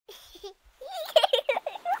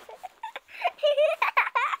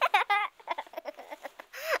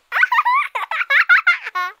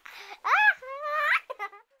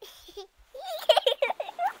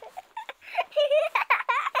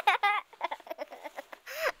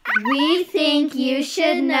We think you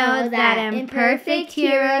should know that Imperfect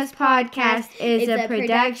Heroes podcast is a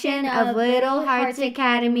production of Little Hearts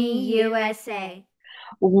Academy USA.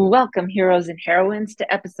 Welcome, heroes and heroines,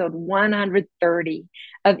 to episode 130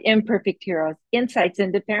 of Imperfect Heroes Insights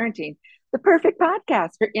into Parenting, the perfect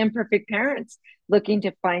podcast for imperfect parents looking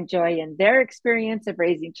to find joy in their experience of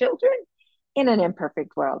raising children in an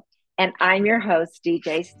imperfect world. And I'm your host,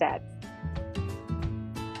 DJ Stutz.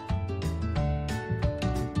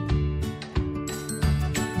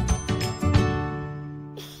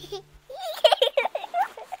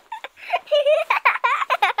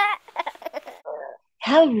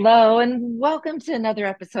 Hello, and welcome to another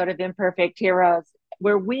episode of Imperfect Heroes,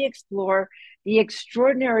 where we explore the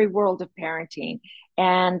extraordinary world of parenting.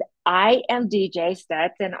 And I am DJ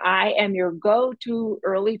Stutz, and I am your go-to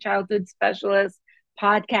early childhood specialist,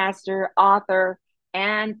 podcaster, author,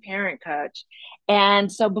 and parent coach.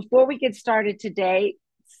 And so before we get started today,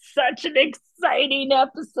 such an exciting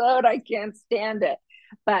episode. I can't stand it.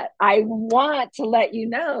 But I want to let you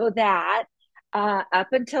know that up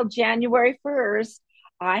until January 1st,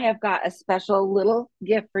 I have got a special little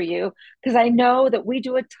gift for you because I know that we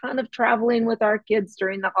do a ton of traveling with our kids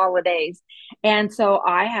during the holidays. And so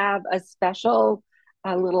I have a special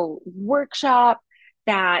little workshop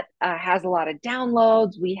that has a lot of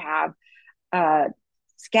downloads. We have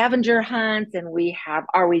scavenger hunts, and we have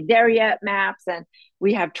Are We There Yet maps, and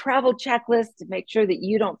we have travel checklists to make sure that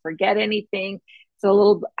you don't forget anything. It's a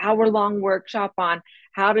little hour-long workshop on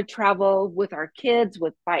how to travel with our kids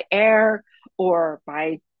by air or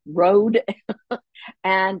by road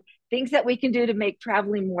and things that we can do to make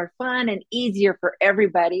traveling more fun and easier for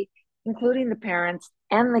everybody, including the parents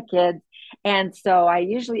and the kids. And so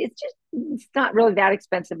it's not really that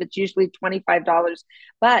expensive. It's usually $25.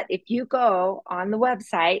 But if you go on the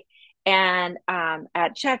website and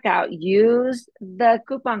at checkout, use the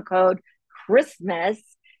coupon code Christmas,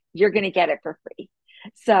 you're going to get it for free.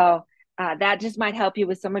 So that just might help you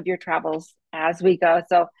with some of your travels as we go.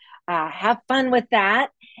 So have fun with that.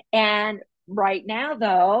 And right now,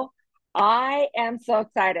 though, I am so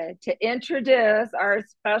excited to introduce our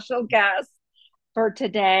special guest for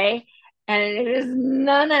today. And it is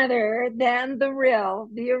none other than the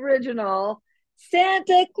original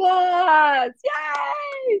Santa Claus.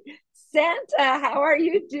 Yay! Santa, how are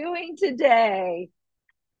you doing today?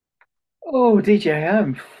 Oh, DJ,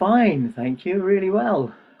 I'm fine, thank you. Really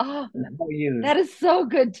well. Oh, And how are you? that is so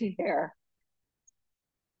good to hear.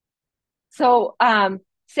 So,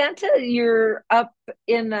 Santa, you're up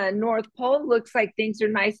in the North Pole. Looks like things are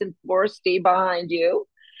nice and foresty behind you.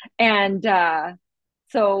 And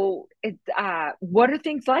what are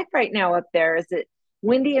things like right now up there? Is it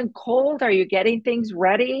windy and cold? Are you getting things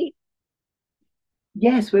ready?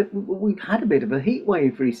 Yes, we've had a bit of a heat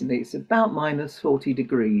wave recently. It's about minus 40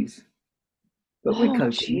 degrees, but we're Oh,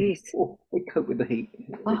 coping. geez. Oh, we cope with the heat.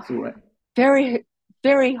 Oh, It's all right. very,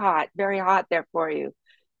 very hot there for you.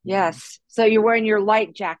 Yes. So you're wearing your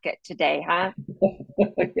light jacket today, huh?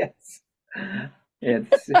 Yes. Yes.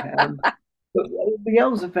 But the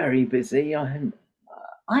elves are very busy. I'm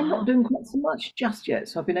not Oh, doing quite so much just yet,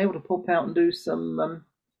 so I've been able to pop out and do some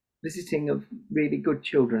visiting of really good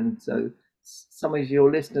children. So some of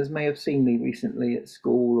your listeners may have seen me recently at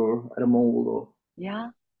school or at a mall or yeah.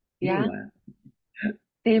 Yeah. anywhere.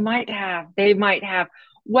 They might have. They might have.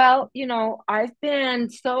 Well, I've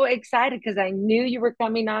been so excited because I knew you were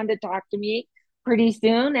coming on to talk to me pretty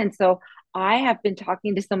soon. And so I have been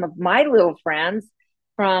talking to some of my little friends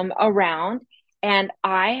from around, and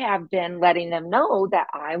I have been letting them know that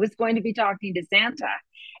I was going to be talking to Santa.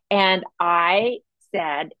 And I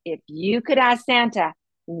said, if you could ask Santa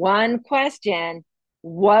one question,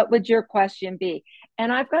 what would your question be?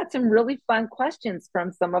 And I've got some really fun questions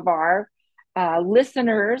from some of our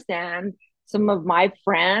listeners and some of my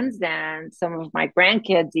friends and some of my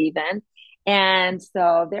grandkids even. And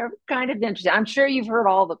so they're kind of interesting. I'm sure you've heard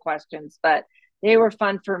all the questions, but they were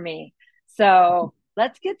fun for me. So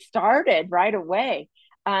let's get started right away.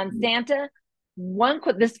 Santa,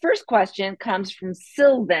 this first question comes from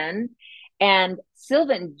Sylvan, and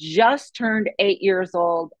Sylvan just turned 8 years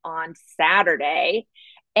old on Saturday.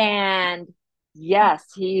 And yes,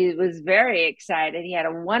 he was very excited. He had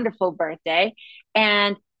a wonderful birthday.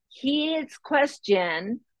 And his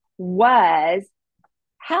question was,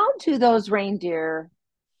 how do those reindeer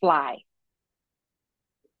fly?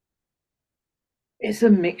 It's a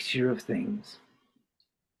mixture of things.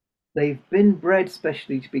 They've been bred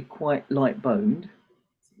specially to be quite light boned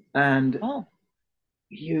and Oh,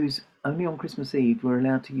 use only on Christmas Eve. We're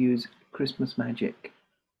allowed to use Christmas magic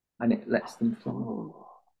and it lets them fly. oh,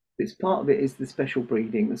 It's part of it is the special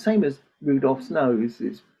breeding, the same as Rudolph's nose.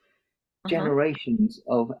 It's Uh-huh. generations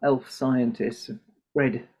of elf scientists have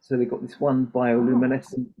bred. So they've got this one Oh,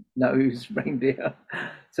 bioluminescent nose reindeer.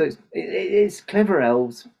 So it's clever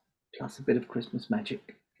elves plus a bit of Christmas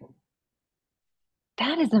magic.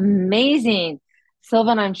 that is amazing.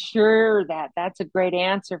 Sylvan, I'm sure that that's a great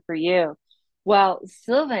answer for you. Well,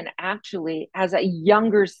 Sylvan actually has a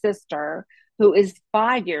younger sister who is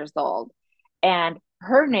 5 years old, and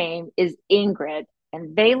her name is Ingrid,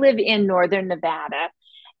 and they live in northern Nevada,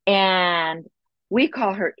 and we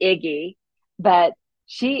call her Iggy, but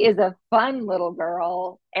she is a fun little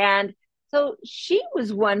girl. And so she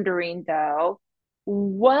was wondering, though,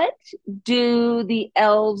 what do the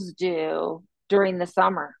elves do during the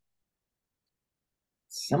summer?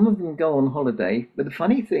 Some of them go on holiday, but the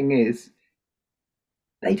funny thing is,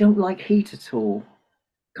 they don't like heat at all.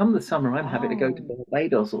 Come the summer, I'm happy to go to Oh,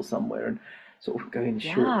 Barbados or somewhere and sort of go in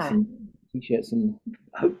shorts yeah. and t-shirts and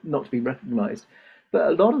hope not to be recognised. But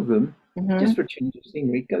a lot of them, just Hmm. for a change of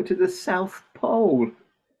scenery, go to the South Pole.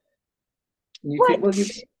 And you think, well,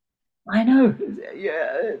 What? I know,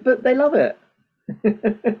 yeah, but they love it.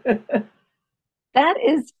 That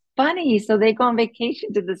is funny. So they go on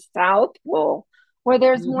vacation to the South Pole where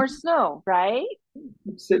there's more Mhm. snow, right?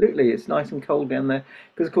 Absolutely, it's nice and cold down there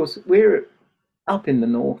because, of course, we're up in the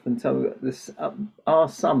north, and so our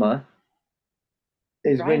summer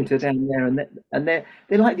is winter Right. down there, and they're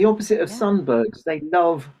like the opposite of Yeah. sunbirds. They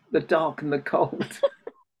love the dark and the cold.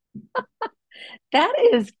 That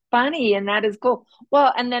is funny and that is cool.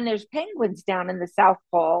 Well, and then there's penguins down in the South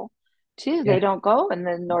Pole too. They Yeah, don't go in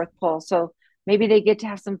the North Pole. So maybe they get to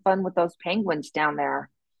have some fun with those penguins down there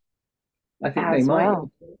I think they as might.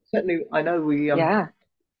 well. Certainly, I know we Yeah.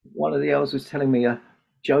 one of the elves was telling me a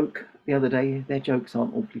joke the other day. Their jokes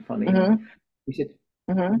aren't awfully funny, and Hmm. he said,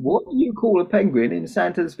 Hmm. "What do you call a penguin in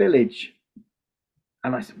Santa's village?"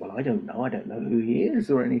 And I said, "Well, I don't know. I don't know who he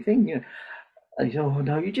is or anything." And he said, "Oh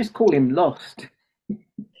no, you just call him Lost."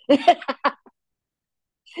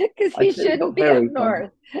 Because I he said, shouldn't "Not be up very funny."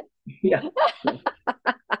 north. Yeah, yeah.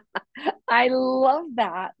 I love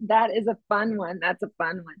that. That is a fun one. That's a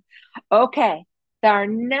fun one. Okay. Our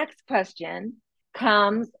next question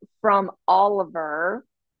comes from Oliver,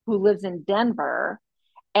 who lives in Denver.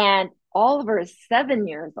 And Oliver is 7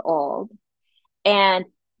 years old. And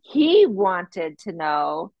he wanted to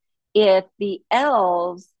know if the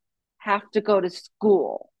elves have to go to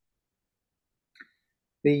school.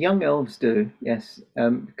 The young elves do, yes,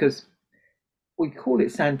 because we call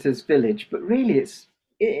it Santa's village, but really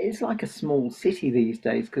it's like a small city these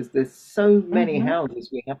days because there's so many Hmm. houses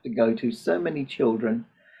we have to go to, so many children,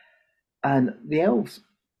 and the elves.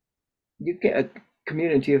 You get a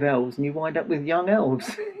community of elves, and you wind up with young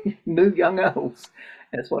elves, new young elves.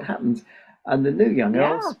 That's what happens, and the new young Yeah.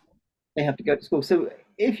 elves they have to go to school. So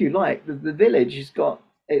if you like, the village has got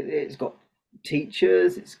it's got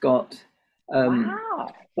teachers, it's got um,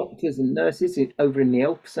 Wow. doctors and nurses over in the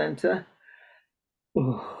elf centre.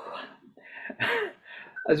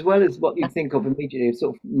 As well as what you'd think of immediately of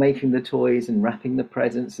sort of making the toys and wrapping the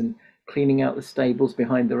presents and cleaning out the stables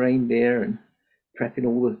behind the reindeer and prepping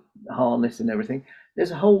all the harness and everything.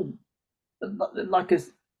 There's a whole like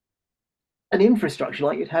an infrastructure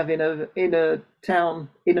like you'd have in a town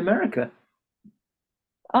in America.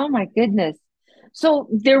 Oh my goodness. So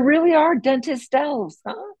there really are dentist elves,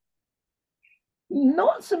 huh?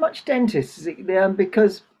 Not so much dentists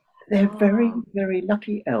because they're very Oh, very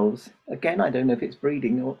lucky elves. Again, I don't know if it's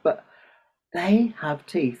breeding or but they have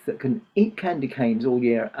teeth that can eat candy canes all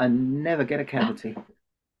year and never get a cavity.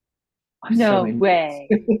 I'm so no envious.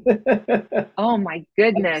 way. Oh my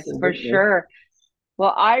goodness, for Absolutely. sure.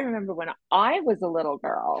 Well, I remember when I was a little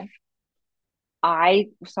girl, I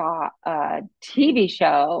saw a TV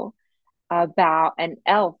show about an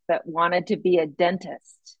elf that wanted to be a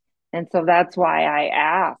dentist. And so that's why I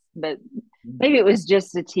asked, but maybe it was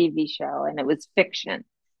just a TV show and it was fiction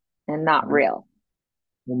and not Well, real.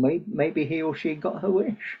 maybe he or she got her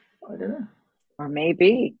wish. I don't know. Or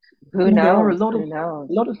maybe, who Yeah, there are knows? Who a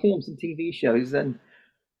knows? lot of films and TV shows, and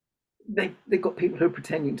they've got people who are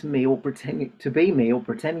pretending to me or pretending to be me or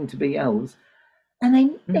pretending to be elves,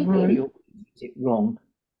 and they Hmm. really all get it wrong,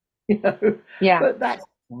 you know. Yeah, But that's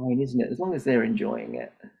fine, isn't it? As long as they're enjoying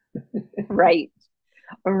it. right.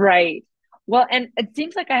 Right. Well, and it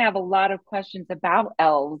seems like I have a lot of questions about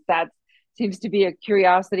elves. That seems to be a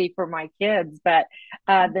curiosity for my kids. But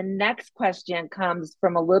the next question comes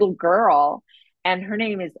from a little girl, and her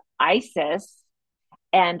name is Isis.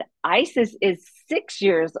 And Isis is 6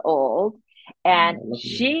 years old, and Oh,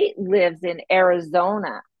 lovely. she lives in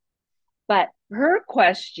Arizona. But her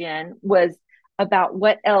question was about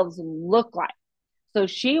what elves look like. So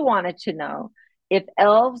she wanted to know if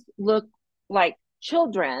elves look like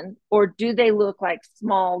children or do they look like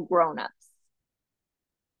small grown-ups?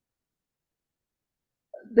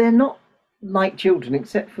 They're not like children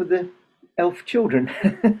except for the elf children.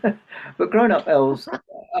 But grown-up elves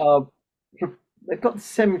are they've got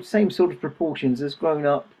the same sort of proportions as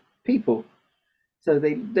grown-up people. So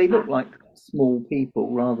they look like small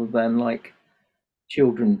people rather than like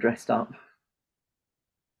children dressed up.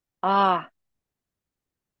 Ah,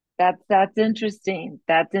 that's interesting.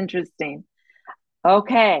 That's interesting.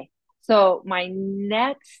 Okay. So my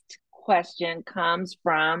next question comes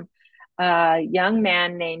from a young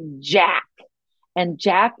man named Jack. And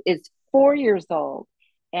Jack is 4 years old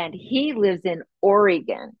and he lives in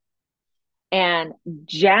Oregon. And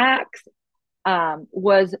Jack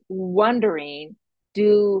was wondering,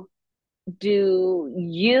 do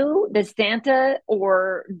you, the Santa,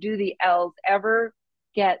 or do the elves ever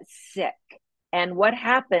get sick? And what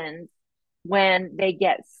happens when they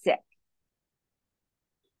get sick?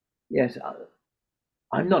 Yes,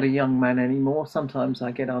 I'm not a young man anymore. Sometimes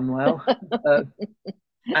I get unwell,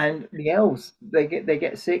 and the elves they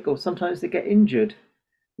get sick, or sometimes they get injured.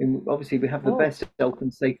 And obviously, we have the Oh, best health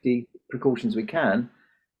and safety precautions we can,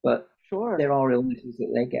 but sure. there are illnesses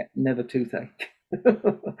that they get. Never toothache,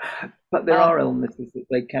 but there Uh, are illnesses that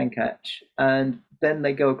they can catch, and then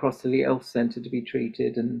they go across to the elf centre to be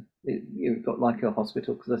treated, and you've got like a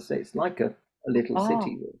hospital because I say it's like a little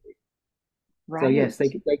city. oh, Really. So right. yes,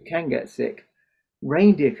 they can get sick.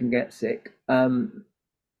 Reindeer can get sick.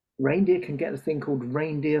 Reindeer can get a thing called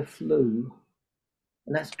reindeer flu,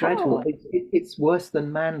 and that's dreadful. Oh, It's worse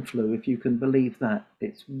than man flu, if you can believe that.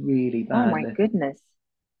 It's really oh my bad. goodness.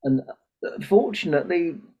 And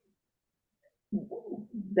fortunately,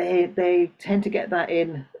 they tend to get that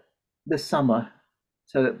in the summer,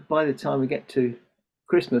 so that by the time we get to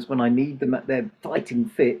Christmas, when I need them at their fighting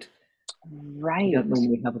fit, we don't Right.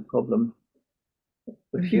 normally have a problem.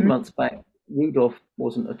 A few Hmm. months back, Rudolph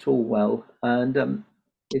wasn't at all well, and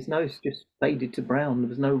his nose just faded to brown. There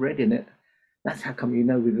was no red in it. That's how come you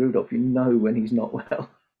know with Rudolph, you know when he's not well.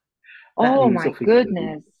 That and Oh he was my off his food.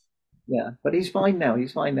 goodness. Yeah, but he's fine now.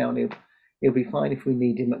 He's fine now, and he'll be fine if we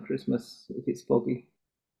need him at Christmas if it's foggy.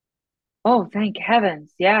 Oh, thank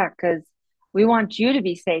heavens. Yeah, because we want you to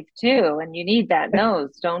be safe too, and you need that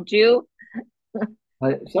nose, don't you?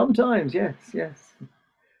 Sometimes, yes, yes.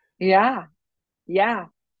 Yeah, yeah.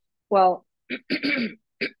 Well,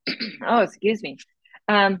 oh, excuse me.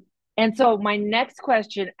 Um, and so my next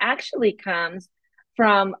question actually comes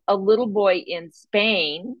from a little boy in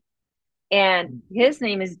Spain, and his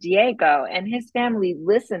name is Diego, and his family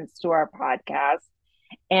listens to our podcast.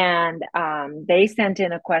 And they sent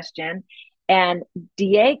in a question, and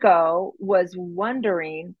Diego was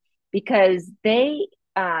wondering because they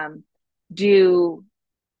do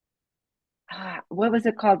what was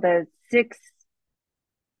it called, the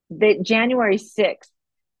January 6th,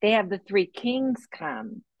 they have the Three Kings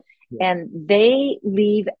come Yeah, and they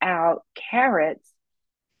leave out carrots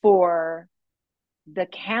for the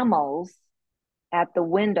camels at the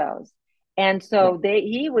windows. And yeah. so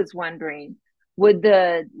he was wondering, would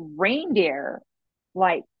the reindeer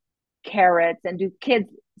like carrots, and do kids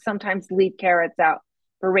sometimes leave carrots out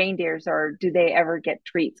for reindeers, or do they ever get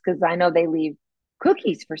treats? Because I know they leave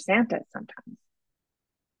cookies for Santa sometimes.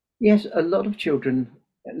 Yes, a lot of children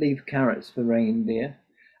leave carrots for reindeer.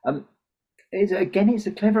 Um, it's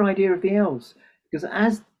a clever idea of the elves because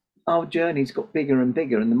as our journeys got bigger and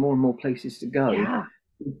bigger and the more places to go, Yeah.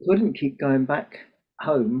 we couldn't keep going back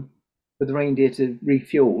home for the reindeer to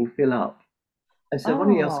refuel, fill up. And so one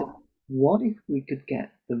of the elves said, Oh, what if we could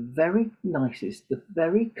get the very nicest, the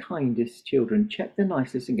very kindest children, check the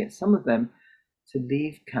nicest and get some of them to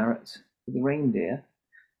leave carrots for the reindeer?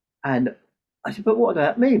 And I said, but what does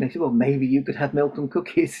that mean? They said, well, maybe you could have milk and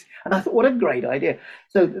cookies. And I thought, what a great idea.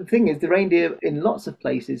 So the thing is, the reindeer in lots of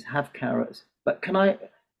places have carrots. But can I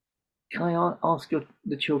ask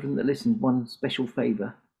the children that listen one special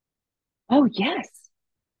favor? oh yes.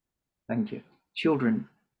 Thank you. Children,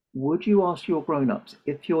 would you ask your grown-ups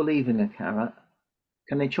if you're leaving a carrot,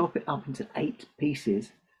 can they chop it up into 8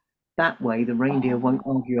 pieces? That way the reindeer won't Oh,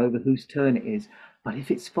 argue over whose turn it is. But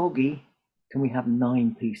if it's foggy, can we have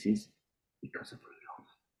 9 pieces because of Rudolph?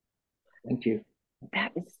 Thank you.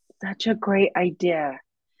 that is such a great idea.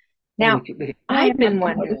 Oh, Now, no, I I've didn't have been a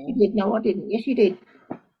carrot. Yes, you wondering. did. No, I didn't. Yes, you did.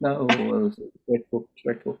 No, it was dreadful,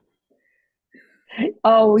 dreadful.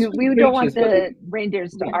 Oh, we Sweet don't want creatures, but the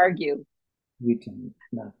reindeers to yeah, argue. we don't.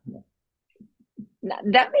 No, no. Now,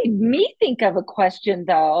 that made me think of a question,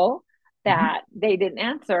 though, Mhm. that they didn't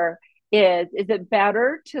answer. Is it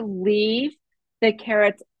better to leave the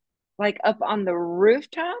carrots like up on the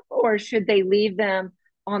rooftop, or should they leave them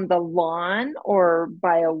on the lawn or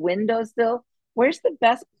by a windowsill? Where's the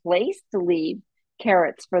best place to leave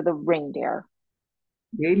carrots for the reindeer?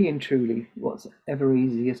 Really and truly, what's ever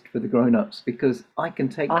easiest for the grown-ups, because I can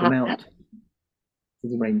take them Uh-huh. out to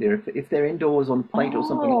the reindeer. If they're indoors on plate or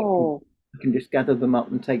something, Oh, I can just gather them up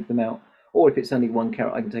and take them out. Or if it's only one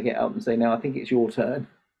carrot, I can take it out and say, "Now I think it's your turn,"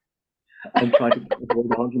 and try to avoid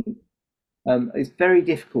argument. It's very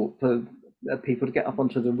difficult for people to get up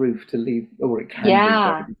onto the roof to leave, or it can be very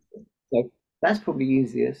yeah. difficult. So that's probably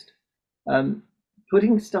easiest. Um,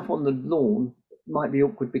 Putting stuff on the lawn might be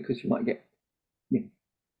awkward because you might get, you know,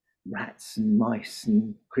 rats and mice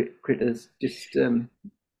and critters just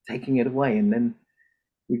taking it away, and then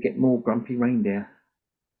we get more grumpy reindeer.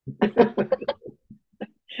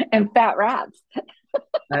 And fat rats.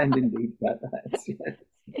 And indeed, rats. Yes.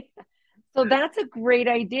 So that's a great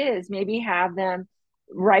idea, is maybe have them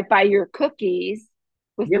right by your cookies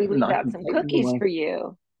if we Yep, and leave I out can some take them cookies away. for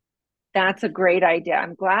you. That's a great idea.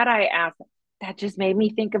 I'm glad I asked. That just made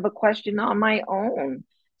me think of a question on my own. Oh,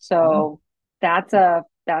 So that's a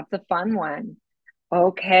fun one.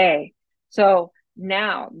 Okay. So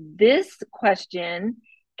now this question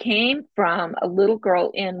came from a little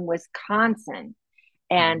girl in Wisconsin,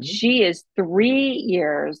 and mhm. she is 3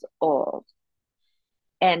 years old.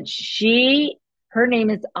 And her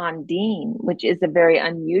name is Ondine, which is a very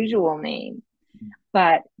unusual name.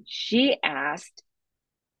 But she asked,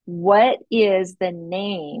 what is the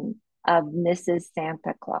name of Mrs.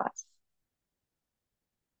 Santa Claus?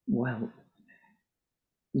 Well,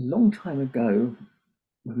 a long time ago,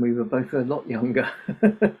 when we were both a lot younger,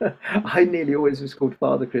 I nearly always was called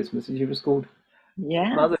Father Christmas, and she was called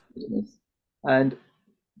Yes. Mother Christmas. And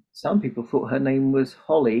some people thought her name was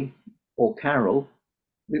Holly or Carol.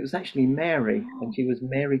 But it was actually Mary, and she was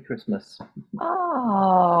Merry Christmas.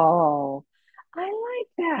 Oh, I like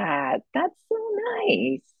that. That's so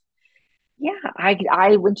nice. Yeah,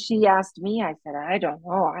 I when she asked me, I said, I don't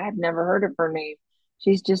know. I have never heard of her name.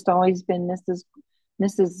 She's just always been Mrs.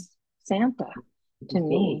 Santa to Mrs. Claus.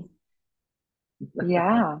 me.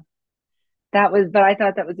 Yeah, that was, but I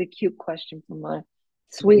thought that was a cute question from a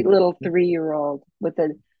sweet little 3-year-old with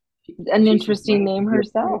an She's the interesting brains name of the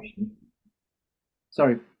herself. operation.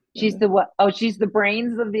 Sorry. She's the what? Oh, she's the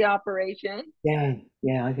brains of the operation. Yeah,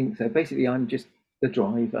 yeah, I think so. Basically, I'm just the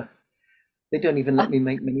driver. They don't even let me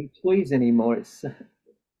make many toys anymore. It's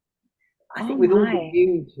I Oh think with all the my.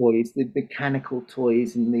 new toys, the mechanical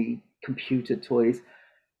toys and the computer toys,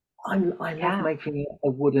 I love Yeah. making a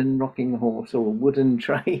wooden rocking horse or a wooden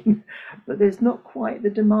train, but there's not quite the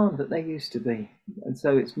demand that there used to be. And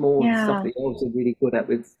so it's more the stuff Yeah. the elves are really good at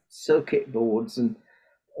with circuit boards and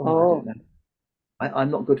oh, I don't Oh, know.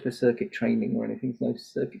 I'm not good for circuit training or anything. So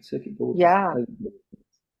circuit boards. yeah.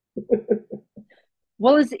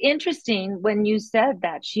 Well, it's interesting when you said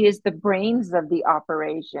that she is the brains of the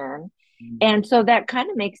operation. And so that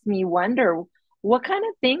kind of makes me wonder, what kind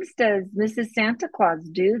of things does Mrs. Santa Claus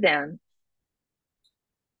do then?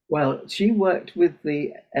 Well, she worked with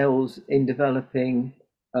the elves in developing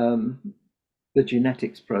um, the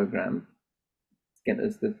genetics program to get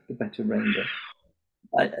us the better reindeer.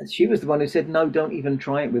 She was the one who said, "No, don't even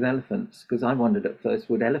try it with elephants," because I wondered at first,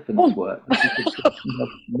 would elephants Oh, work? And she said, "No,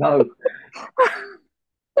 no."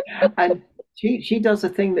 And she does a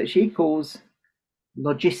thing that she calls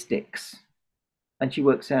logistics, and she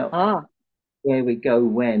works out ah, where we go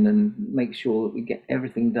when and make sure that we get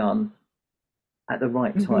everything done at the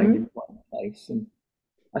right time mm-hmm, in the right place. And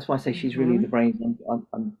that's why I say she's really mm-hmm. the brains.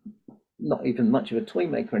 I'm not even much of a toy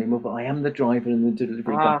maker anymore, but I am the driver and the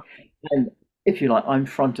delivery guy. Ah, And if you like, I'm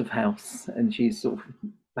front of house and she's sort of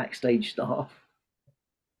backstage staff.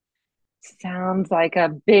 sounds like a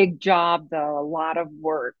big job, though, a lot of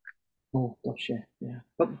work. Oh gosh, yeah, yeah.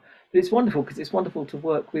 But it's wonderful because it's wonderful to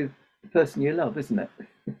work with the person you love, isn't it?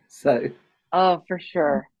 So Oh, for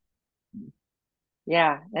sure.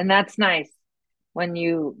 Yeah, and that's nice when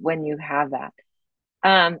you have that.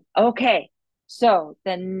 Okay. So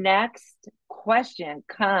the next question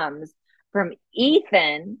comes from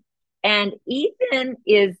Ethan, and Ethan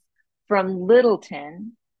is from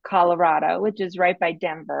Littleton, Colorado, which is right by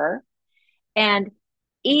Denver. And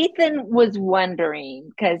Ethan was wondering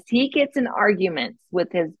because he gets in arguments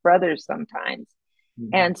with his brothers sometimes. mhm.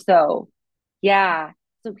 And so, yeah,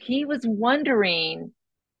 so he was wondering,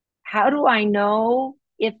 how do I know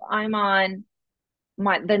if I'm on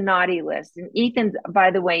the naughty list? And Ethan's,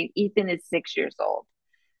 by the way, Ethan is 6 years old.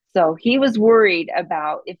 So he was worried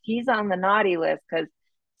about if he's on the naughty list because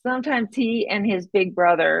sometimes he and his big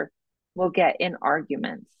brother will get in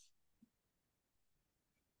arguments.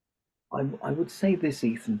 I would say this,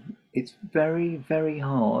 Ethan. it's very, very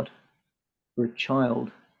hard for a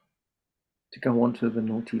child to go onto the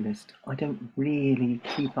naughty list. I don't really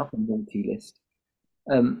keep up a naughty list.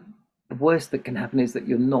 The worst that can happen is that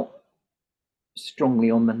you're not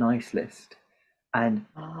strongly on the nice list. And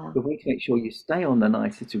Oh, the way to make sure you stay on the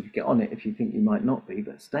nice list, if you get on it, if you think you might not be,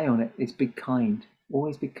 but stay on it, is be kind.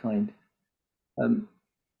 Always be kind. Um,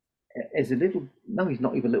 as a little, no, he's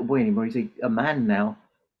not even a little boy anymore. He's a man now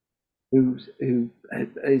who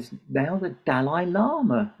is now the Dalai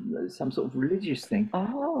Lama, some sort of religious thing. And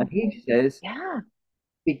oh, he says, yeah,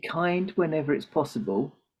 be kind whenever it's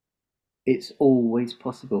possible. It's always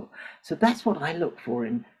possible. So that's what I look for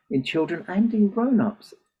in children and in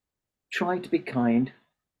grown-ups. Try to be kind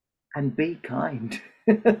and be kind.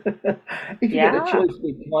 If you get the yeah, choice to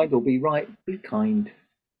be kind or be right, be kind.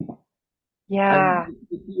 And yeah,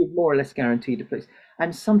 you're more or less guaranteed a place.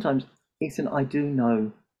 And sometimes, Ethan, I do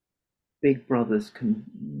know big brothers can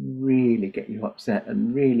really get you upset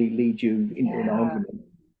and really lead you into an yeah, argument.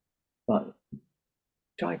 But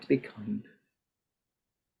try to be kind.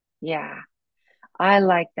 yeah. I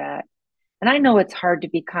like that. And I know it's hard to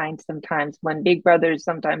be kind sometimes when big brothers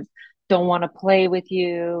sometimes don't want to play with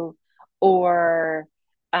you, or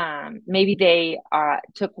maybe they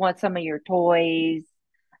took some of your toys,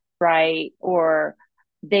 right? Or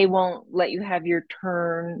they won't let you have your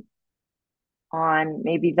turn on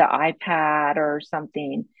maybe the iPad or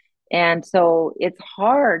something. And so it's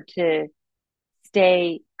hard to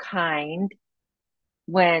stay kind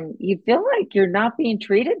when you feel like you're not being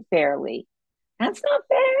treated fairly. That's not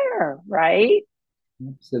fair, right?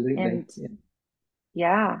 Absolutely. And Yeah.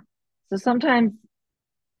 yeah. So sometimes,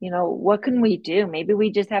 what can we do? Maybe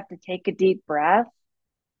we just have to take a deep breath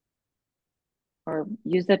or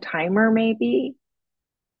use a timer, maybe.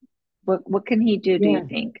 What can he do you Yeah.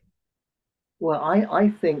 think? Well, I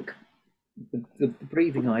think the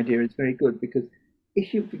breathing idea is very good because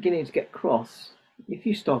if you're beginning to get cross, if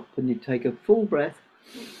you stop and you take a full breath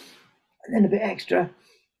and then a bit extra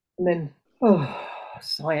and then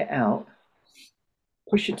sigh it out,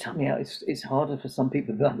 push your tummy out. It's harder for some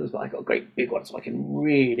people than others, but I got a great big one so I can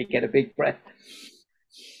really get a big breath.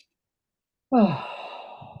 You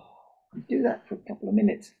do that for a couple of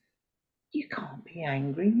minutes. You can't be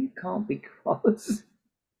angry. You can't be cross.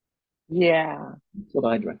 Yeah. That's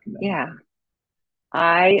what I'd recommend. Yeah.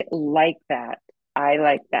 I like that. I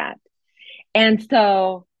like that. And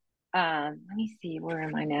so, let me see, where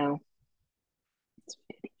am I now?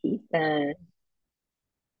 Ethan.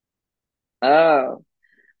 Oh,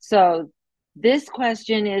 so this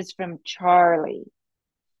question is from Charlie.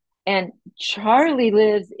 And Charlie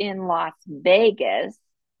lives in Las Vegas.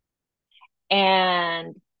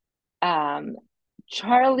 And um,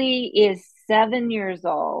 Charlie is 7 years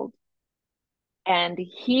old. And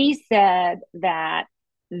he said that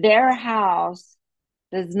their house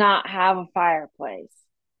does not have a fireplace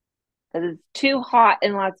because it's too hot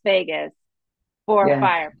in Las Vegas for a Yeah.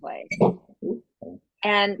 fireplace.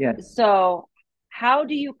 And Yeah. so, how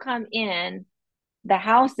do you come in the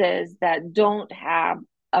houses that don't have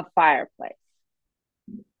a fireplace?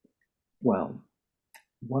 Well,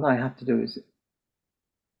 what I have to do is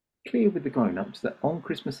clear with the grown-ups that on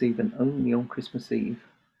Christmas Eve and only on Christmas Eve,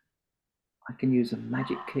 I can use a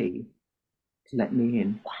magic key to let me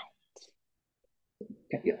in.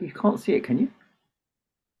 You can't see it, can you?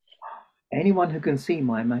 Anyone who can see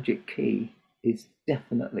my magic key is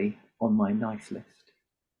definitely on my nice list.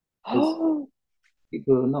 Because Oh,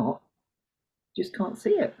 people who are not just can't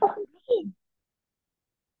see it. But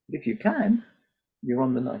if you can, you're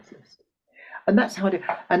on the nice list. And that's how I do.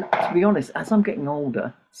 And to be honest, as I'm getting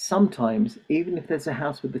older, sometimes, even if there's a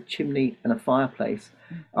house with a chimney and a fireplace,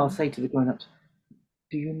 I'll say to the grown-ups,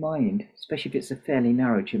 do you mind, especially if it's a fairly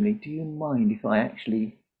narrow chimney, do you mind if I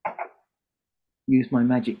actually use my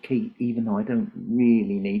magic key, even though I don't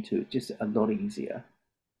really need to? It's just a lot easier.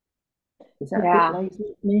 Is that a bit yeah.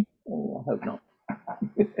 lazy of me? Oh, I hope not.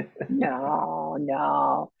 No,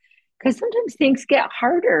 no. Because sometimes things get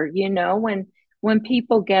harder, when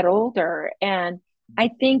people get older. And I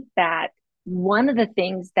think that one of the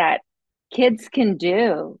things that kids can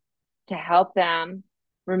do to help them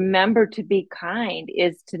remember to be kind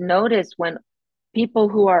is to notice when people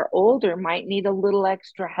who are older might need a little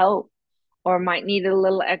extra help or might need a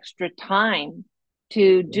little extra time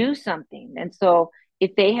to Yeah, do something. And so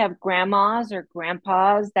if they have grandmas or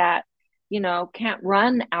grandpas that, can't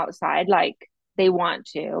run outside like they want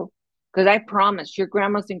to, because I promise your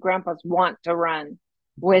grandmas and grandpas want to run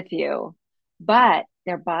with you, but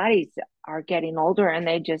their bodies are getting older and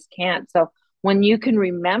they just can't. So when you can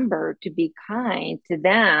remember to be kind to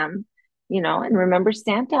them, and remember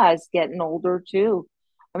Santa is getting older too.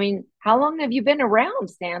 I mean, how long have you been around,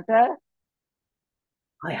 Santa?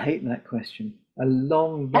 I hate that question. A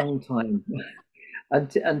long, long time.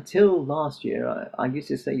 Until last year, I used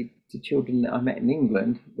to say to children that I met in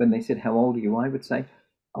England, when they said, "How old are you?" I would say,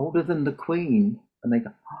 "Older than the Queen." And they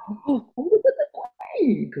go, "Oh, older than the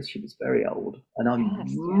Queen," because she was very old. And I'm Yes,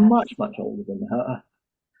 yes. much, much older than her.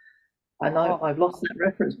 And Oh, I've lost that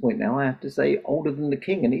reference point now. I have to say older than the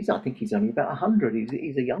king, and I think he's only about 100.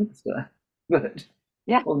 He's a youngster, but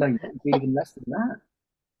yeah, well, no, he might be even less than that.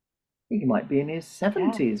 I think he might be in his yeah,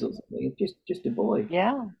 70s or something. Just a boy.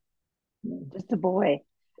 yeah. Yeah. Just a boy.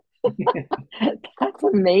 That's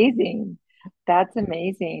amazing. That's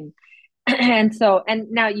amazing. And so,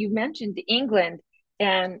 and now you mentioned England,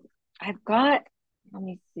 and I've got, let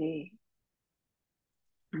me see.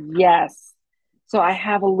 Yes. So I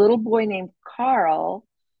have a little boy named Carl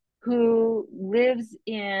who lives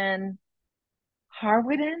in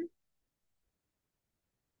Harweden,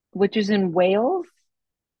 which is in Wales.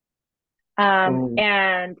 Oh,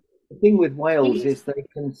 And the thing with Wales he's is they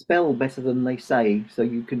can spell better than they say, so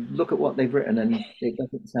you can look at what they've written and it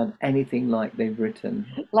doesn't sound anything like they've written.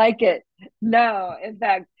 like it. No, in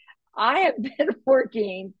fact, I have been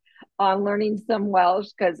working on learning some Welsh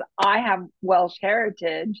because I have Welsh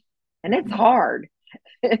heritage and it's hard.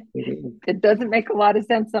 It is. It doesn't make a lot of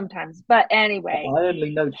sense sometimes. But anyway, I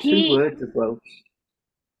only know two he words of Welsh.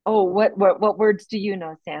 oh, what words do you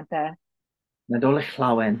know, Santa? Nadolig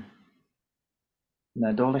llawen.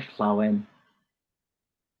 Nadolig llawen.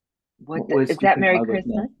 What words Is do you that think Merry I would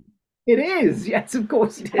know? Christmas? It is. Yes, of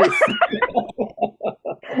course it is.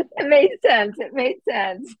 It made sense. It made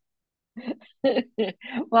sense.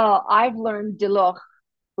 Well, I've learned Diloch,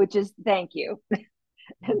 which is thank you.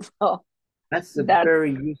 And so That's a that's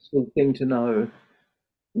very useful thing to know.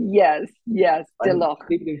 yes, yes, And Diloch.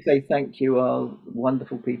 people who say thank you are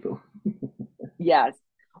wonderful people. Yes.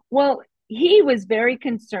 Well, he was very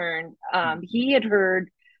concerned. He had heard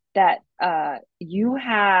that you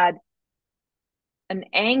had an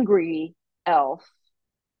angry elf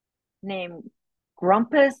named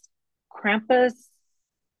Grumpus, Krampus,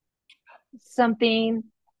 something,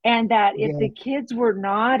 and that if Yeah. the kids were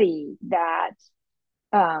naughty, that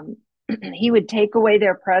um, he would take away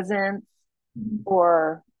their presents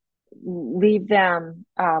or leave them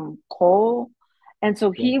coal. And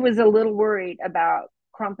so Yeah. he was a little worried about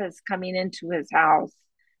Crumpus coming into his house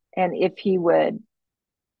and if he would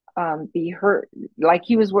be hurt. Like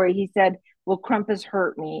he was worried. He said, "Will Crumpus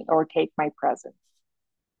hurt me or take my presents?"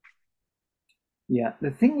 Yeah.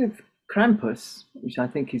 The thing with Krampus, which I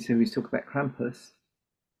think is who he's talking about, Krampus,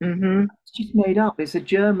 Mm-hmm. it's just made up. It's a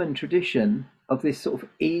German tradition of this sort of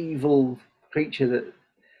evil creature that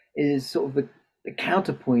is sort of the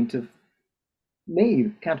counterpoint of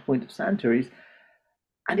me, counterpoint of Santa is,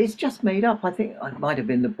 and it's just made up. I think it might have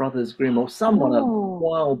been the Brothers Grimm or someone a Oh,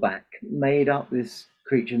 while back made up this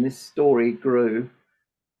creature, and this story grew.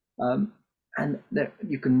 Um, and there,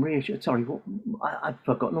 you can reassure. Sorry, I've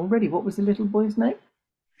forgotten already. What was the little boy's name?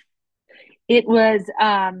 it was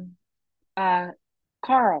uh,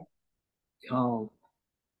 Carl. Carl.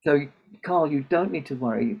 So, Carl, you don't need to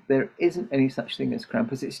worry. There isn't any such thing as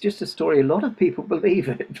Krampus. It's just a story. A lot of people believe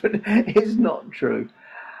it, but it's not true.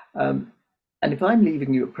 Um, and if I'm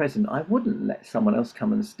leaving you a present, I wouldn't let someone else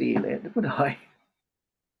come and steal it, would I?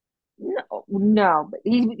 No, no, but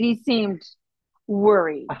he seemed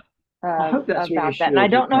worried I hope that's about that, and I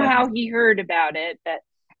reassured your don't know parents. how he heard about it. But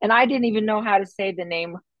and I didn't even know how to say the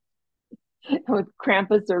name with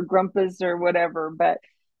Krampus or Grumpus or whatever.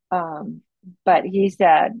 Um, but he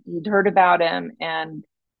said he'd heard about him and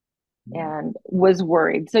was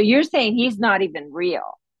worried. So you're saying he's not even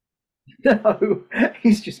real? No,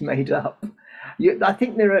 he's just made up. I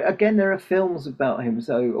think there are films about him,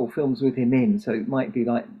 or films with him in, so it might be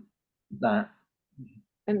like that.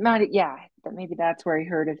 It might, yeah, that maybe that's where he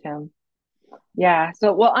heard of him. Yeah.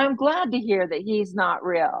 So well, I'm glad to hear that he's not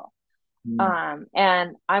real. Mm.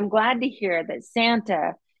 And I'm glad to hear that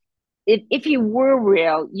Santa, if you were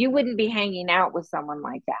real, you wouldn't be hanging out with someone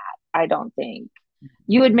like that. I don't think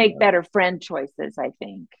you would make better friend choices. I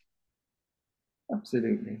think.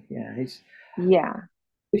 Absolutely, yeah. Yeah,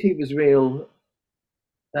 If he was real,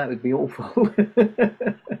 that would be awful.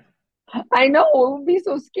 I know it would be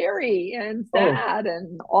so scary and Oh, sad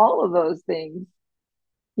and all of those things.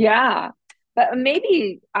 Yeah, but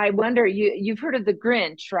maybe I wonder. You've heard of the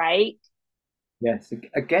Grinch, right? yes.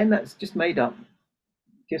 Again, that's just made up.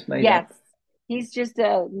 Just made Yes, up. he's just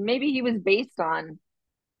a maybe he was based on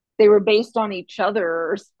they were based on each other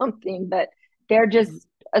or something, but they're just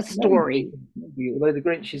a Maybe, story. maybe. Although the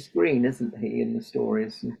Grinch is green, isn't he, in the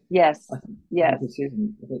stories? And Yes, I think yes. Krampus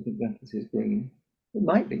isn't. I don't think Krampus is green. It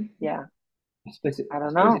might be. Yeah. I I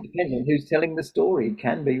don't suppose it know. depends on who's telling the story. It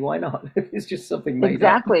can be. Why not? If it's just something made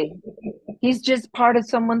up. Exactly. He's just part of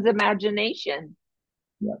someone's imagination,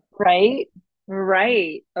 Yeah. right?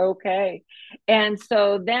 Right. Okay. And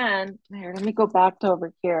so then, here, let me go back to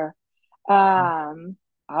over here. Um,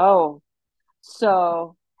 oh,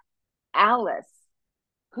 so Alice,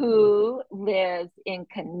 who lives in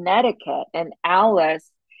Connecticut, and Alice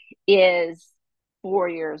is 4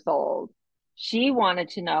 years old. She wanted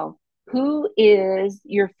to know, who is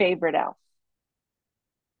your favorite elf?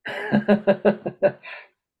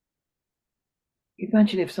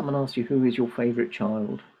 Imagine if someone asked you who is your favorite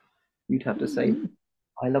child. You'd have to say, Hmm.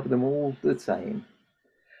 I love them all the same.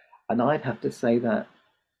 And I'd have to say that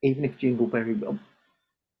even if Jingleberry, well,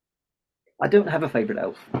 I don't have a favorite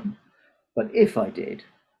elf, but if I did,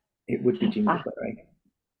 it would be Ah, Jingleberry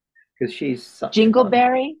because she's such fun.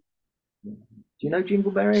 Jingleberry? Do you know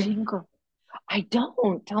Jingleberry? Jingle. I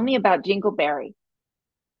don't. Tell me about Jingleberry.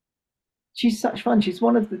 She's such fun. She's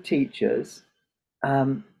one of the teachers.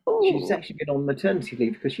 Um, she's Ooh. actually been on maternity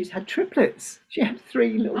leave because she's had triplets. She had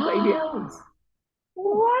three little baby elves.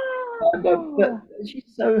 But Wow. she's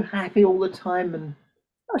so happy all the time, and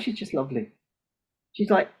oh, she's just lovely. She's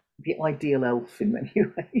like the ideal elf in many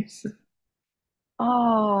ways.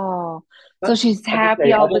 Oh, so But she's as I happy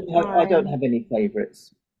say, all the I don't time. have any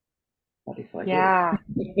favourites. But if I did, Yeah.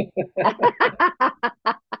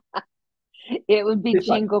 It would be it's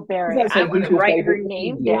like Jingleberry. I saying want to who's your write her favourite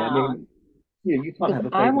name reindeer. I down mean, you can't because have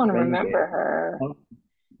a I favourite want to reindeer. remember her.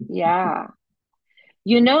 Yeah.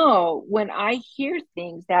 You know, when I hear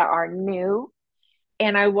things that are new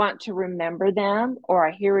and I want to remember them or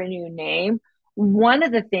I hear a new name, one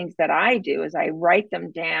of the things that I do is I write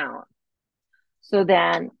them down. So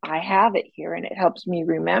then I have it here and it helps me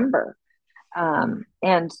remember.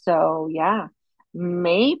 And so, yeah,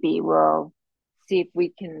 maybe we'll see if we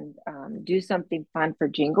can do something fun for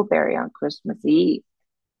Jingleberry on Christmas Eve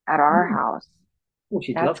at our Mm. house. Well,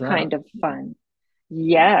 she'd love That's that. kind of fun.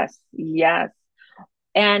 Yes, yes.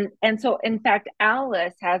 And so in fact,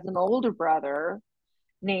 Alice has an older brother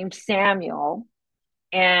named Samuel,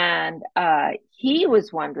 and he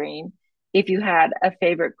was wondering if you had a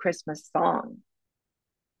favorite Christmas song.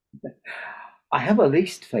 I have a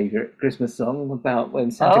least favourite Christmas song about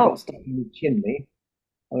when Santa got Oh, stuck in the chimney.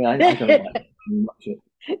 I mean, I don't like that song much.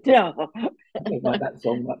 no. I don't like that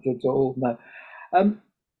song much at all. No, um,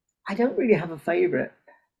 I don't really have a favourite.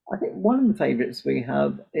 I think one of the favourites we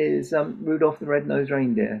have is Rudolph the Red-Nosed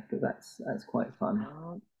Reindeer because that's quite fun.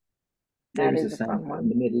 Oh, There that is a is a Santa fun in one.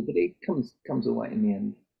 the middle, but it comes away in the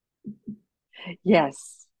end.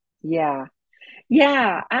 Yes. Yeah.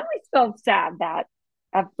 Yeah. I always felt sad that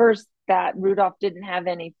at first that Rudolph didn't have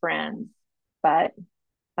any friends, but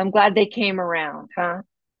I'm glad they came around, huh?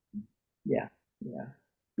 Yeah, yeah.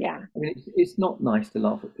 Yeah. I mean, it's not nice to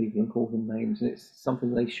laugh at people and call them names, and it's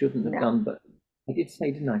something they shouldn't have No. done. But I did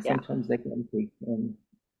say, didn't I? Yeah. Sometimes they're grumpy, and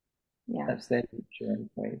Yeah. that's their nature, I'm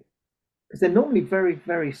afraid. Because they're normally very,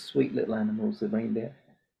 very sweet little animals, the reindeer,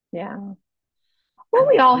 Yeah. Well, and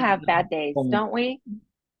we they all kind have bad days, of don't we?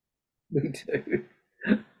 we do.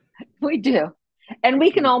 We do. And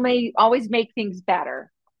we can always make things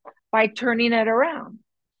better by turning it around.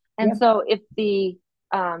 And Yeah, so if the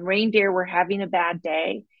reindeer were having a bad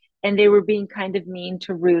day and they were being kind of mean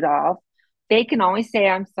to Rudolph, they can always say,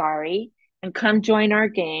 I'm sorry, and come join our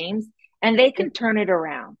games, and they yeah, can turn it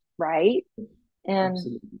around, right? And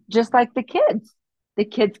absolutely. just like the kids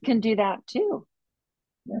can do that too.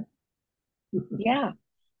 Yeah. Yeah,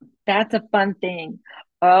 that's a fun thing.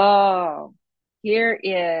 Oh, here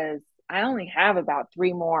is, I only have about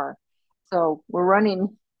three more. So we're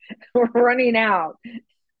running, we're running out.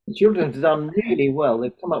 The children have done really well.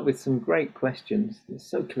 They've come up with some great questions. They're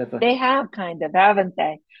so clever. They have kind of, haven't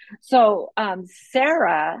they? So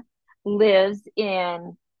Sarah lives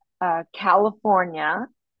in California,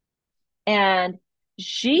 and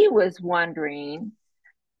she was wondering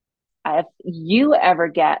if you ever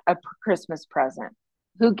get a Christmas present.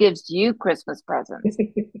 Who gives you Christmas presents?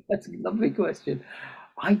 That's a lovely question.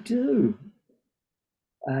 I do.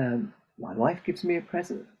 My wife gives me a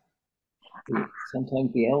present.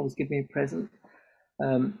 Sometimes the elves give me a present.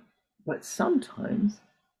 Um, but sometimes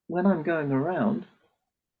when I'm going around,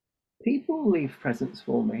 people leave presents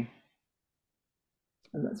for me,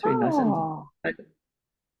 and that's really nice. Oh, And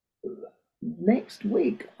next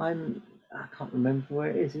week, I can't remember where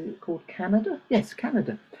it is. Is it called Canada? Yes,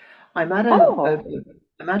 Canada. I'm at oh,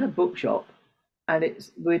 I'm at a bookshop, and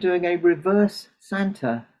it's we're doing a reverse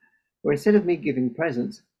Santa, where instead of me giving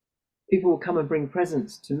presents, people will come and bring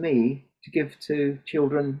presents to me to give to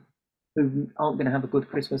children who aren't going to have a good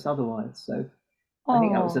Christmas otherwise. So I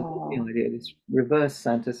think that was a lovely Oh, idea, this reverse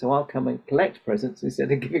Santa. So I'll come and collect presents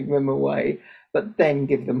instead of giving them away, but then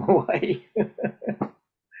give them away.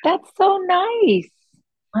 that's so nice.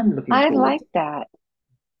 I'm looking I forward like to that.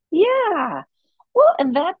 Yeah. Well,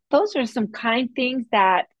 and those are some kind things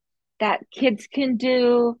that kids can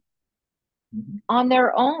do it. on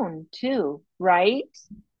their own too, right?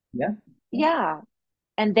 Yeah. Yeah. Yeah.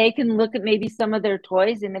 And they can look at maybe some of their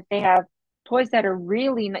toys, and if they have toys that are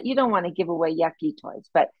really you don't want to give away yucky toys,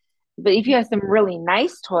 but if you have some really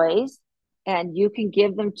nice toys and you can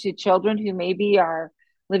give them to children who maybe are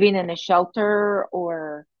living in a shelter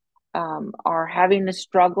or are having a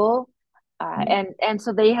struggle, Yeah. and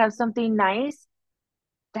so they have something nice,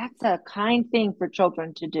 that's a kind thing for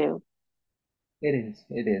children to do. It is.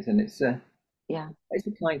 It is, and Yeah. it's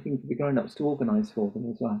a kind thing for the grown-ups to organise for them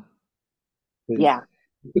as well, because Yeah.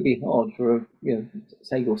 it could be hard for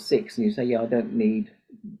say you're 6 and you say, yeah, I don't need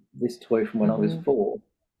this toy from when I was Hmm. 4.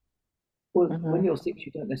 Well, when Hmm. you're 6,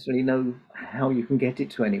 you don't necessarily know how you can get it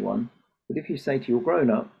to anyone. But if you say to your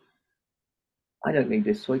grown-up, I don't need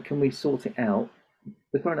this toy, can we sort it out?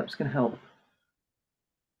 The grown-ups can help.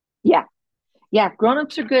 Yeah. Yeah.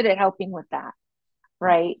 Grown-ups are good at helping with that,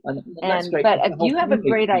 right? And that's And great but because if the whole you have a family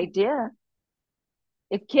great can. idea,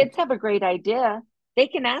 if kids have a great idea, they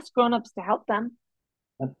can ask grown-ups to help them.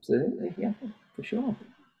 Absolutely, yeah, for sure.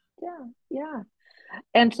 Yeah, yeah.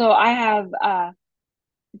 And so I have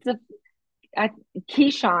it's a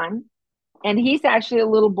Keyshawn, and he's actually a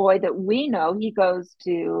little boy that we know. He goes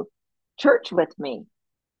to church with me.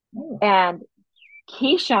 Oh, And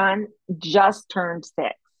Keyshawn just turned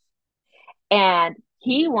 6. And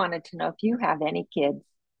he wanted to know if you have any kids.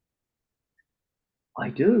 I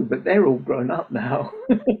do, but they're all grown up now.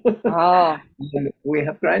 Oh, And we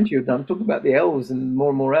have grandchildren. I'm talking about the elves and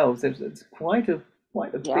more elves. It's quite a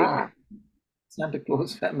big yeah. Santa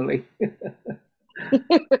Claus family.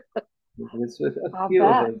 There's a I'll few of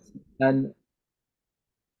bet. us, and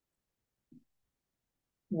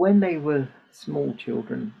when they were small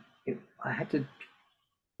children, I had to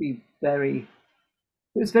be very.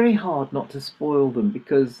 It was very hard not to spoil them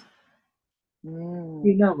because Mm,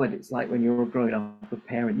 you know what it's like when you're a grown up a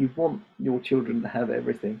parent. You want your children to have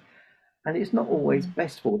everything, and it's not always mhm,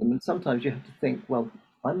 best for them. And sometimes you have to think, well,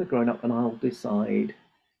 I'm a grown up and I'll decide.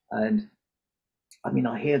 And I mean,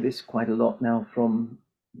 I hear this quite a lot now from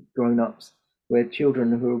grown ups where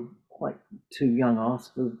children who are quite too young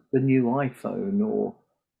ask for the new iPhone or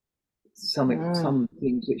mm, some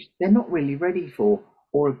things which they're not really ready for,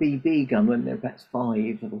 or a BB gun when they're perhaps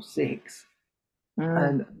 5 or 6. mm.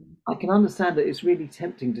 And I can understand that it's really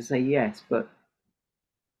tempting to say yes, but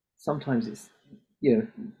sometimes it's, you know,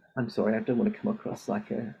 I'm sorry, I don't want to come across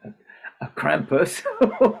like a Krampus,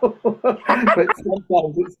 but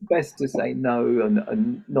sometimes it's best to say no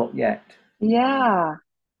and not yet. Yeah.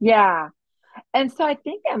 Yeah. And so I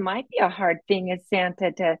think that might be a hard thing as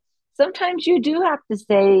Santa to sometimes you do have to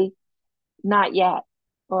say not yet,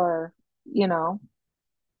 or, you know,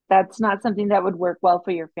 that's not something that would work well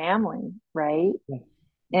for your family, right? Yeah.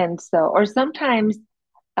 And so, or sometimes,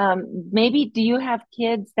 maybe do you have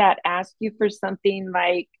kids that ask you for something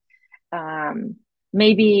like, um,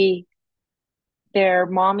 maybe their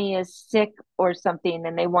mommy is sick or something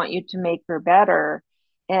and they want you to make her better,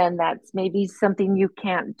 and that's maybe something you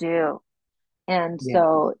can't do. And Yeah.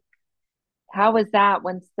 so, how is that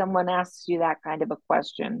when someone asks you that kind of a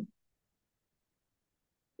question?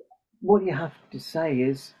 What you have to say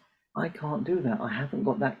is, I can't do that. I haven't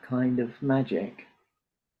got that kind of magic,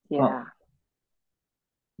 but Yeah,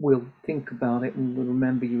 we'll think about it and we'll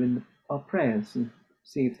remember you in our prayers and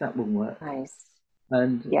see if that will work. nice.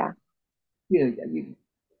 And Yeah, you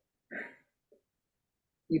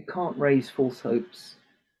can't raise false hopes.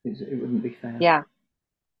 It wouldn't be fair. yeah,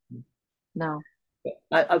 no.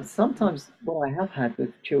 Sometimes what I have had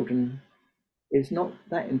with children is not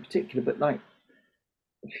that in particular, but like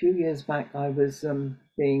a few years back, I was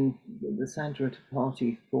being the Santa at a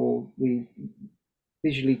party for the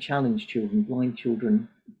visually challenged children, blind children,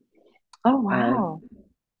 Oh, and wow.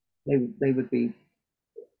 they would be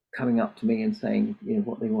coming up to me and saying,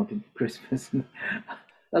 what they wanted for Christmas. And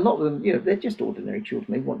a lot of them, they're just ordinary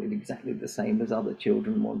children. They wanted exactly the same as other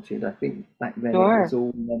children wanted. I think back then it was Sure.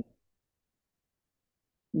 all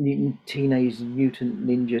Teenage Mutant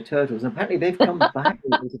Ninja Turtles. And apparently they've come back.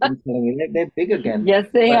 As I've been telling you, they're big again. Yes,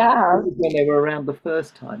 they But this have. is when they were around the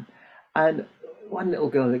first time. And one little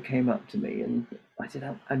girl that came up to me and I said,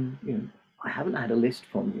 I haven't had a list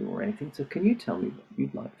from you or anything. So can you tell me what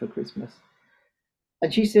you'd like for Christmas?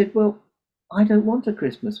 And she said, well, I don't want a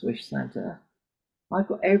Christmas wish, Santa. I've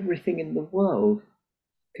got everything in the world.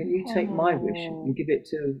 can you take my wish Oh, and give it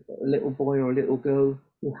to a little boy or a little girl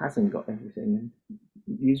who hasn't got everything,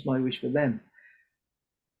 and use my wish for them?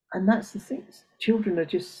 And that's the thing. Children are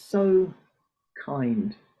just so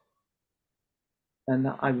kind, and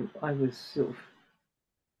I was sort of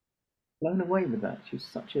blown away with that. She was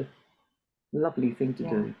such a lovely thing to yeah,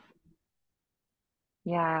 do.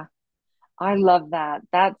 yeah. I love that.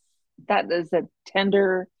 That is a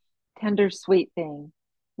tender, sweet thing.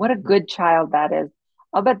 What a good child that is.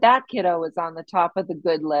 I'll bet that kiddo was on the top of the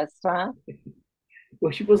good list, huh?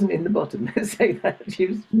 Well, she wasn't in the bottom. Let's say that she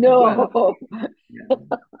was well. No,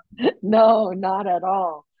 Yeah. no, not at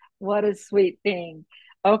all. What a sweet thing.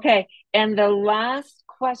 Okay, and the last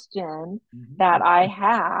question that I Mhm.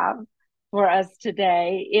 have for us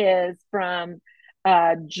today is from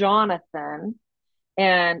Jonathan.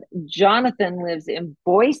 And Jonathan lives in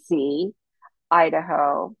Boise,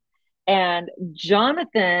 Idaho. And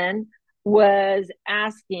Jonathan was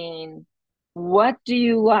asking, what do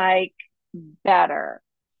you like better,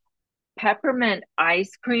 peppermint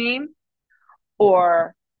ice cream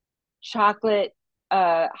or chocolate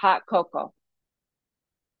hot cocoa?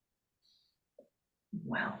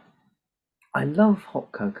 Wow. I love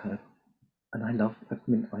hot cocoa and I love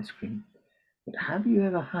peppermint ice cream. But have you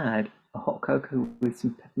ever had a hot cocoa with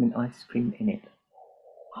some peppermint ice cream in it?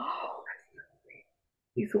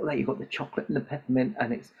 You thought that you got the chocolate and the peppermint,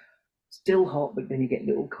 and it's still hot, but then you get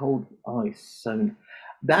little cold ice. So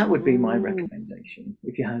that would be my Ooh. recommendation.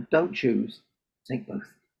 If you have, don't choose, take both.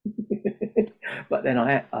 But then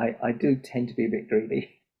I do tend to be a bit greedy,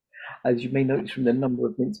 as you may notice from the number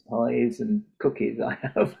of mince pies and cookies I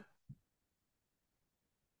have.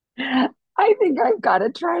 I think I've got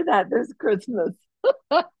to try that this Christmas.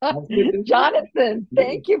 Sounds good, doesn't Jonathan, it?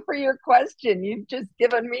 thank you for your question. You've just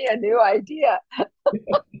given me a new idea.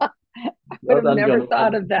 Would Well have done, never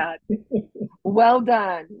thought Jonathan. of that. Well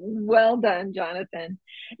done. Well done, Jonathan.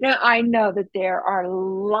 Now, I know that there are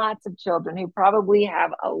lots of children who probably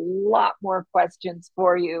have a lot more questions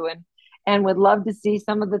for you and would love to see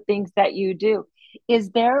some of the things that you do.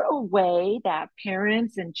 Is there a way that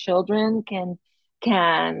parents and children can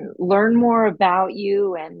learn more about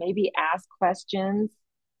you and maybe ask questions?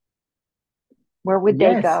 Where would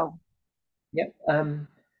they Yes. go? Yep.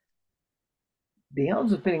 The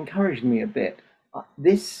elves have been encouraging me a bit.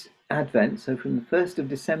 This Advent, so from the 1st of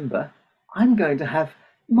December, I'm going to have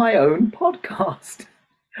my own podcast.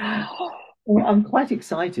 Well, I'm quite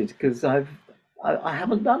excited because I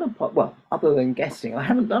haven't done a well, other than guessing, I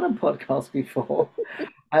haven't done a podcast before,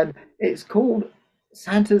 and it's called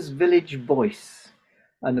Santa's Village Voice.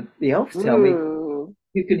 And the elves tell me Ooh.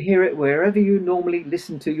 you can hear it wherever you normally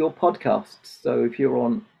listen to your podcasts. So if you're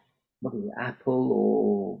on what is it, Apple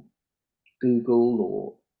or Google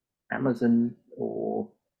or Amazon or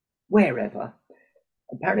wherever.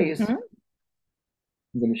 Apparently, Mhm.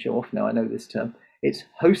 I'm going to show off now. I know this term. It's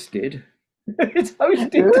hosted. It's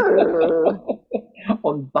hosted Ooh.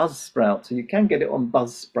 on Buzzsprout, so you can get it on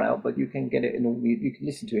Buzzsprout, but you can get it in all. You can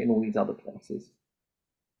listen to it in all these other places.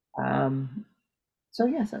 Um, so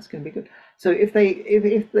yes, that's going to be good. So if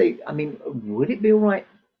they, I mean, would it be all right?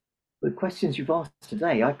 The questions you've asked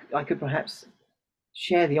today, I could perhaps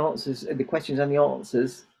share the answers, the questions and the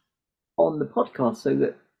answers on the podcast, so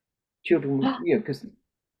that children, because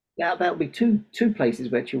that'll be two places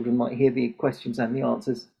where children might hear the questions and the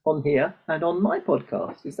answers, on here and on my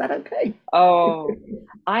podcast. Is that okay? Oh,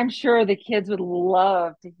 I'm sure the kids would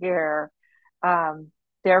love to hear um,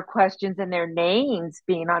 their questions and their names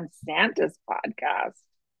being on Santa's podcast.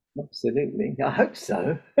 Absolutely. I hope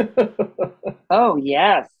so. Oh,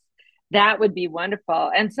 yes, that would be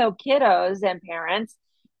wonderful. And so, kiddos and parents,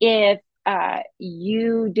 if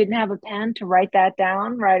you didn't have a pen to write that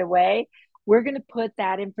down right away, we're going to put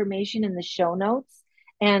that information in the show notes.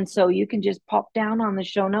 And so you can just pop down on the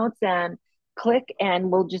show notes and click,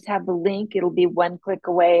 and we'll just have the link. It'll be one click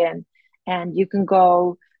away, and you can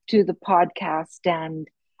go to the podcast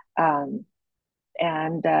um,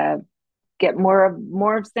 and get more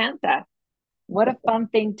of Santa. What a fun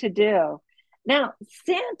thing to do. Now,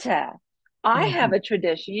 Santa, I have Mhm. a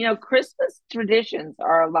tradition. You know, Christmas traditions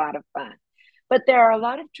are a lot of fun, but there are a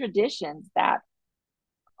lot of traditions that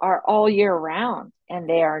are all year round and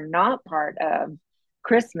they are not part of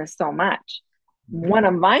Christmas so much. One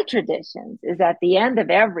of my traditions is at the end of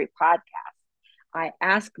every podcast, I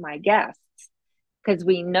ask my guests, because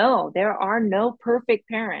we know there are no perfect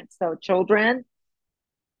parents. So, children,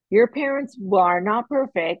 your parents are not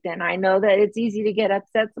perfect, and I know that it's easy to get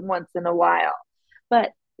upset once in a while,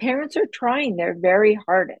 but parents are trying their very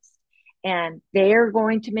hardest, and they are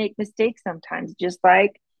going to make mistakes sometimes, just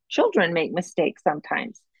like children make mistakes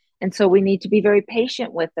sometimes. And so we need to be very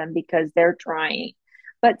patient with them because they're trying.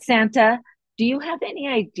 But Santa, do you have any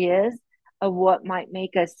ideas of what might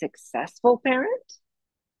make a successful parent?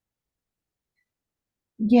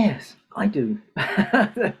 Yes, I do.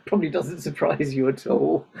 That probably doesn't surprise you at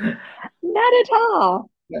all. Not at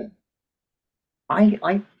all. Yeah. I,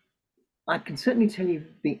 I, I can certainly tell you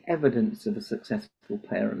the evidence of a successful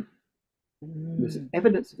parent. The Mm,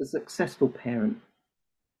 evidence of a successful parent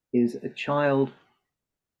is a child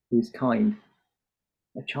who's kind,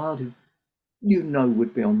 a child who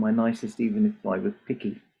would be on my nicest even if I was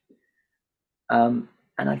picky.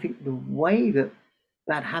 And I think the way that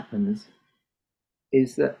that happens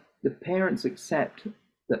is that the parents accept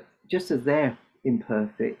that just as they're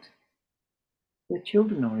imperfect, their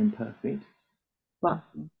children are imperfect. But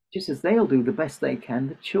mhm. just as they'll do the best they can,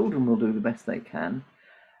 the children will do the best they can.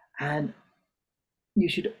 And you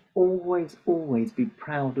should always, always be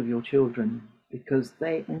proud of your children because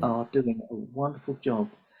they Mm. are doing a wonderful job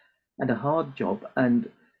and a hard job. And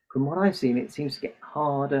from what I've seen, it seems to get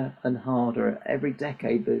harder and harder. Every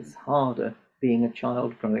decade, there's harder being a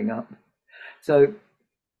child growing up. So,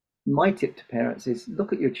 my tip to parents is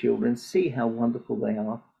look at your children, see how wonderful they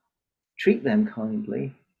are, treat them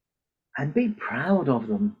kindly, and be proud of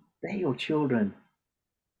them. They're your children.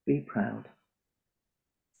 Be proud.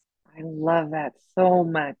 I love that so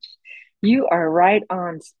much. You are right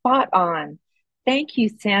on, spot on. Thank you,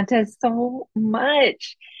 Santa, so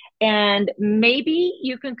much. And maybe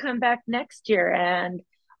you can come back next year and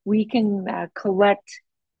we can collect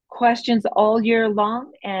questions all year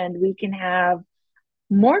long and we can have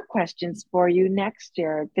more questions for you next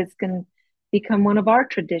year. This can become one of our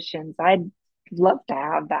traditions. I'd love to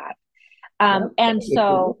have that. That And would be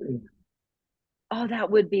so, lovely. oh,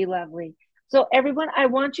 that would be lovely. So, everyone, I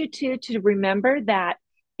want you to remember that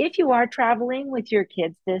if you are traveling with your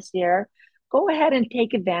kids this year, go ahead and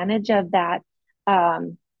take advantage of that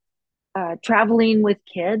um, traveling with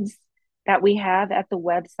kids that we have at the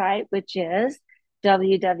website, which is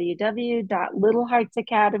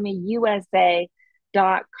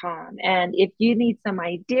www.littleheartsacademyusa.com. And if you need some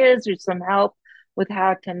ideas or some help with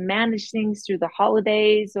how to manage things through the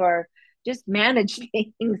holidays or just manage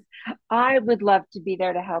things, I would love to be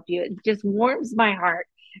there to help you. It just warms my heart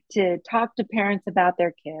to talk to parents about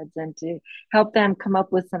their kids and to help them come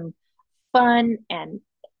up with some fun and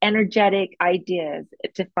energetic ideas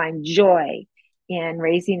to find joy in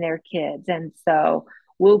raising their kids. And so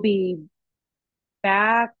we'll be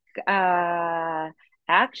back. Uh,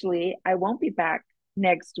 Actually, I won't be back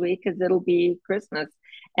next week because it'll be Christmas.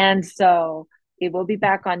 And so it will be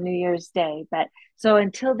back on New Year's Day. But so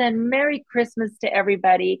until then, Merry Christmas to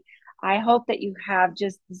everybody. I hope that you have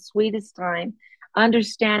just the sweetest time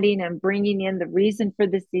understanding and bringing in the reason for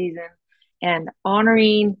the season and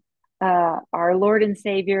honoring our Lord and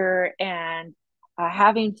Savior and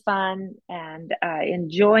having fun and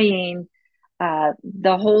enjoying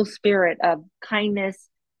the whole spirit of kindness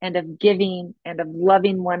and of giving and of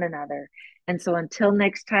loving one another. And so until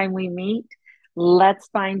next time we meet, let's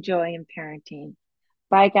find joy in parenting.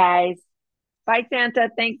 Bye, guys. Bye, Santa.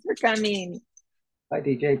 Thanks for coming. Bye,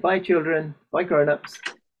 DJ. Bye, children. Bye, grown ups.